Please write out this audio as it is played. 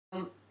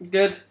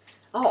Good.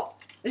 Oh,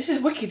 this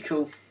is wicked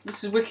cool.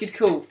 This is wicked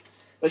cool.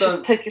 Let's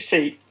just take a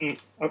seat.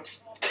 Oops.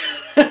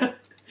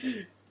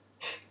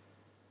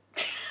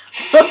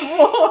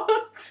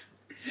 What?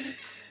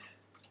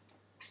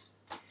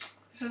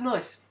 This is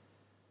nice.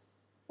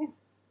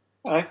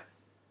 Hello.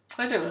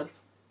 How you doing, man?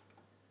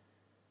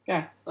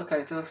 Yeah.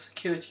 Okay, there are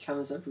security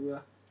cameras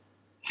everywhere.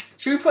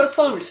 Should we put a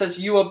sign which says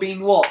 "You are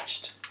being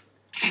watched"?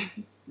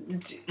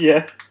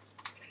 Yeah.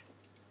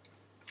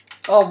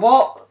 Oh,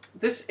 what?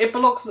 It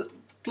blocks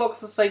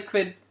the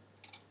sacred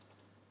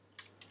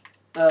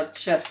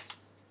chest.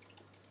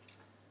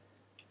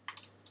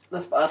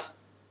 That's bad.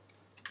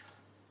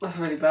 That's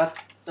really bad.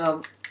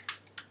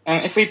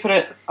 If we put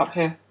it up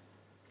here,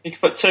 you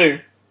could put 2.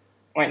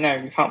 Wait, no,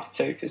 you can't put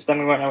 2 because then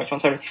we won't know which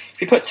one's holy.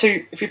 If you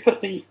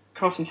put the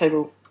crafting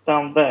table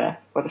down there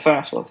where the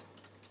furnace was,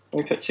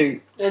 we put 2.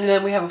 And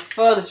then we have a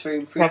furnace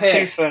room through we have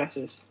here. 2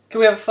 furnaces. Can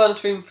we have a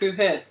furnace room through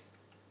here?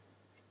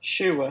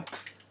 Sure.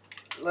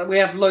 We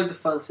have loads of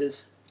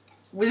furnaces.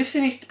 Well, this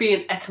needs to be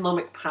an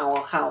economic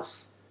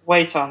powerhouse.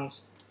 Way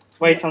tons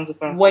of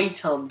furnaces. Way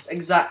tons,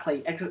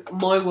 exactly.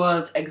 My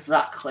words,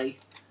 exactly.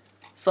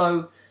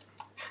 So,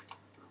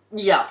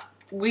 yeah,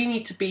 we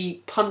need to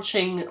be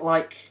punching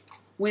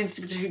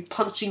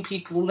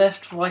people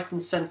left, right,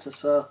 and centre,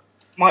 sir.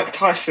 Mike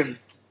Tyson.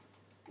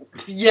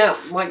 Yeah,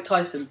 Mike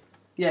Tyson.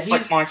 Yeah, he's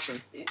Mike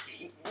Tyson.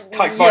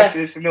 Tike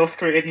Bison is the North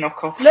Korean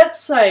knockoff. Let's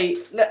say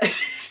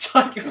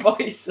Tike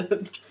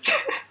Bison.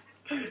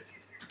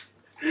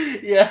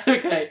 Yeah.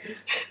 Okay.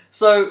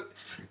 So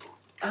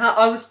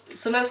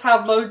let's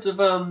have loads of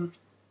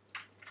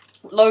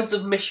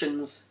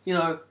missions.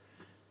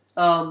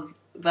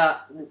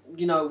 That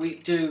we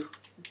do.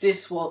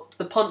 This one,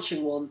 the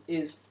punching one,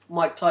 is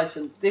Mike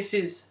Tyson. This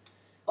is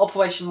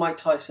Operation Mike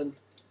Tyson.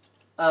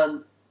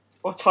 Or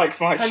Tike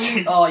Bison.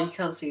 You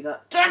can see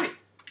that. Damn it!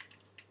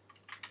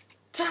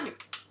 Damn it!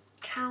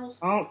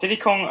 Cows. Oh, Diddy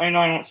Kong 09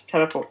 wants to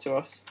teleport to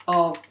us.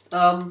 Oh,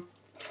 well,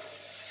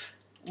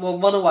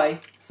 run away.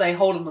 Say,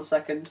 hold on a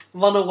second.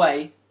 Run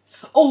away.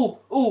 Oh,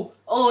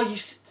 are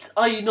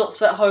you not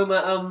set home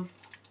at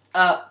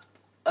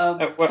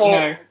no, Port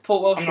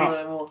Welsh I'm not.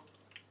 anymore?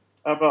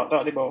 About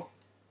ball.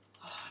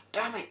 Oh,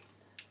 damn it.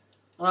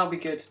 Well, that'll be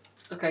good.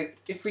 Okay,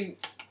 if we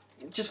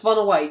just run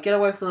away, get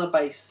away from the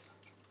base.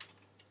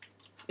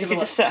 You could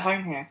just set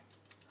home here.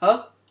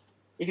 Huh?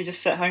 You could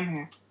just set home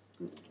here.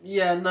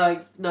 Yeah,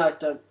 no,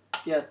 don't.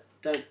 Yeah,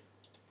 don't.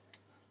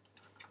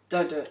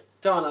 Don't do it.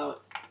 Don't allow it.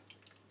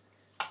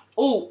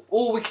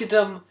 Or we could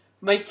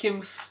make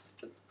him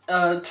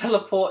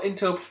teleport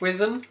into a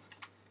prison.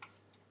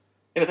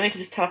 Yeah, but then you could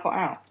just teleport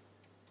out.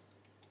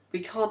 We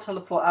can't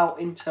teleport out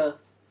into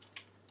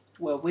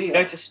where we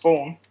are. Go to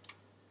spawn.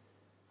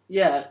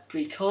 Yeah,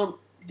 but he can't.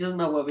 He doesn't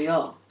know where we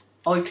are.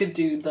 Oh, he could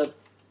do the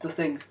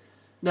things.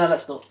 No,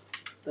 let's not.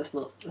 Let's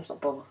not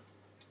bother.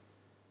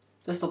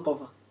 Let's not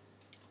bother.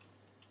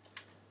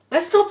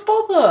 Let's not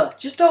bother.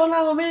 Just don't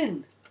allow him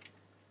in.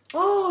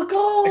 Oh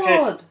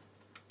God! Okay.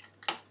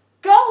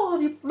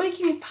 God, you're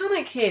making me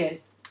panic here.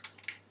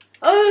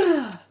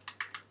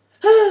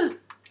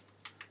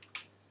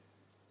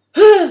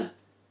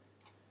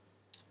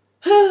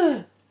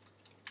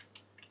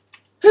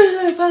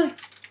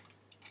 Panic.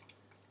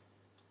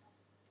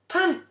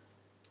 Panic.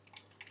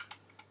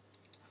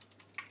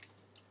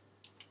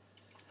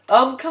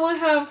 Can I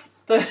have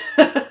the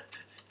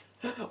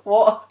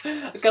what?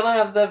 Can I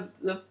have the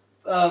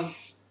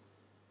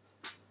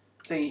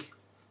thingy?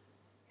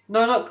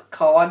 No, not the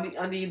coal.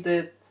 I need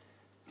the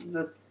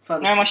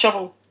furnace. No, my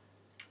shovel.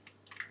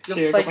 Your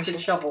sacred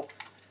shovel.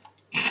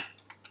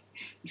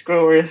 It's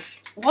glorious.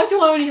 Why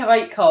do I only have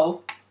 8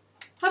 coal?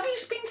 Have you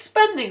been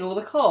spending all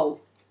the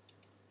coal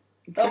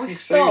that we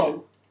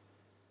stole?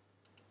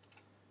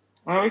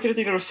 Well, we could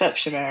do the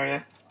reception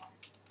area.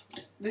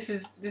 This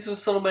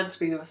was sort of meant to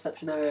be the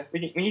reception area.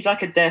 We need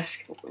like a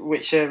desk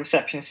which a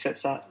receptionist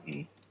sits at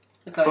and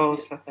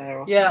okay. Stuff there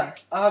or yeah,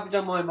 something. I hope you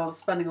don't mind, but I'm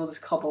spending all this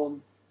cobble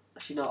on.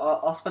 Actually, no,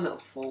 I'll spend it on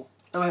 4.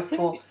 No, we have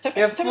 4.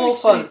 We have 4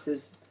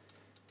 furnaces.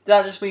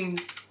 That just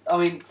means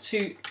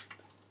 2.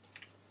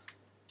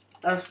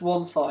 That's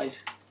one side.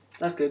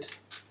 That's good.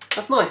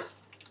 That's nice.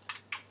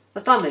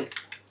 That's dandy.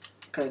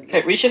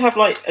 Okay, we should have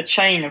like a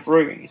chain of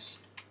rooms.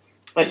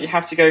 Like you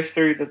have to go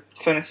through the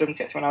furnace room to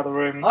get to another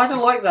room. I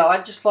don't like that.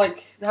 I just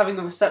like having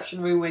a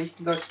reception room where you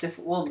can go to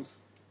different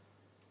ones.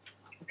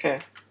 Okay.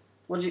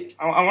 What do you?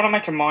 I want to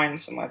make a mine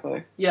somewhere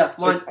though. Yeah,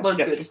 mine's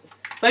good.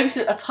 Maybe it's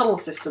a tunnel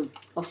system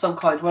of some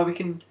kind where we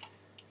can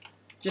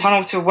just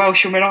tunnel to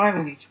Welshman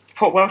Island,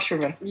 Port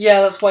Welshman.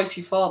 Yeah, that's way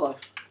too far though.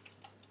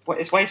 What?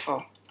 It's way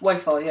far. Way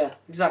far, yeah,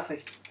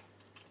 exactly.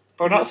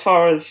 Well, not as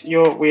far as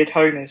your weird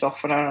home is off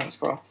on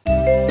Aronscroft.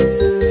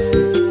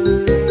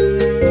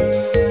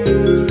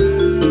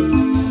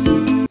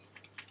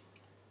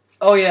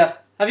 Oh yeah,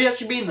 have you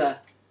actually been there?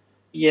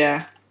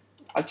 Yeah,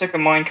 I took a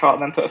minecart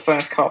and then put a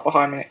furnace cart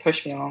behind me and it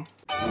pushed me along.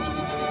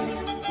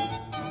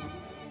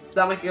 Does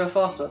that make it go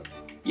faster?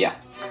 Yeah.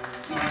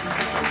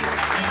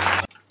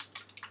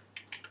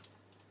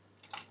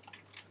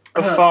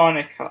 A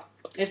Farnica.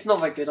 It's not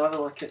very good, I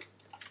don't like it.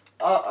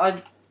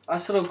 I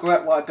sort of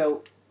regret what I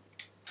built.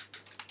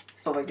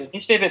 It's not very good.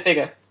 Needs to be a bit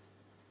bigger.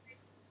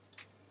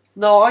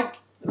 No,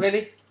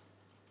 really.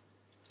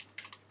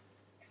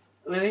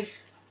 Really?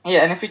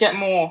 Yeah, and if we get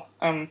more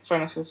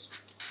furnaces,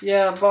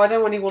 Yeah, but I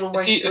don't really want to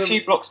waste a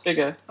few blocks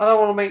bigger. I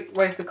don't want to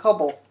waste the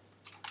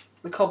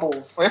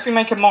cobbles. Or if we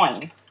make a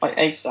mine, like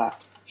ASAP.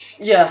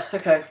 Yeah.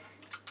 Okay.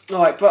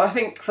 All right, but I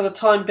think for the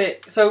time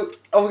bit, so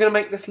are we going to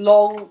make this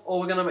long, or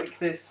we're going to make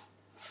this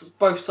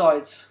both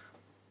sides?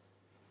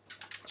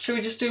 Should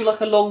we just do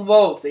like a long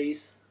row of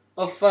these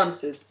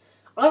furnaces?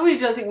 I really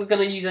don't think we're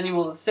going to use any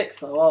more than 6,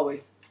 though, are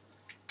we?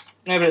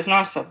 No, but it's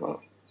nice to have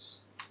blocks.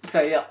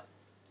 Okay. Yeah.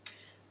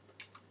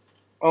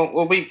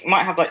 Well, we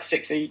might have like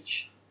 6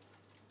 each.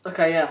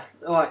 Okay. Yeah.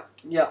 All right.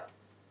 Yeah.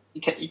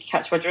 You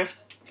catch my drift?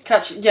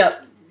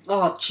 Yeah.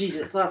 Oh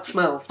Jesus, that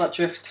smells. That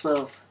drift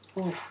smells.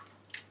 Ooh.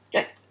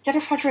 Get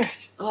off my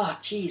drift. Oh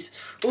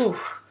jeez. Ooh.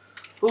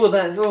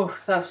 Ooh.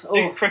 That's. Oh.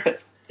 Dude, quit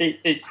it.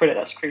 Dude, quit it.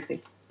 That's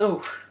creepy.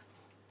 Ooh.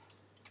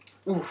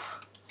 Ooh.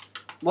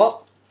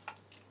 What?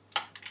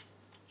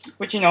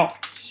 Would you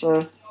not?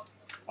 So,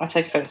 I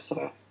take offence to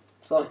that.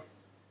 Sorry.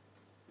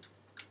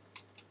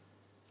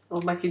 I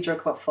was making a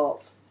joke about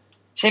farts.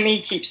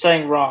 Timmy keeps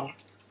saying run.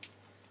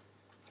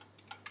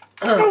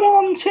 Come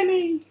on,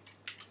 Timmy!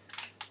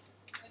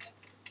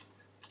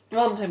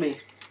 Run, Timmy.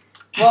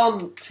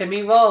 Run,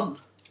 Timmy, run.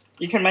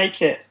 You can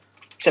make it.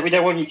 Except we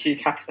don't want you to, you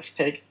capitalist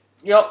pig.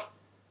 Yup.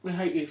 We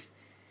hate you.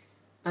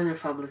 And your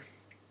family.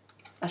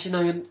 Actually,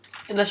 no,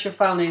 unless your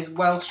family is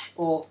Welsh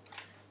or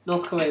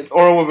North Korean.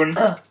 Or a woman.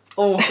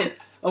 Or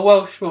a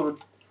Welsh woman.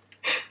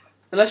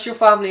 Unless your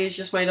family is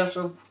just made up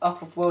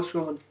of Welsh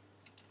women.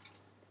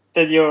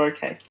 Then you're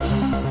okay.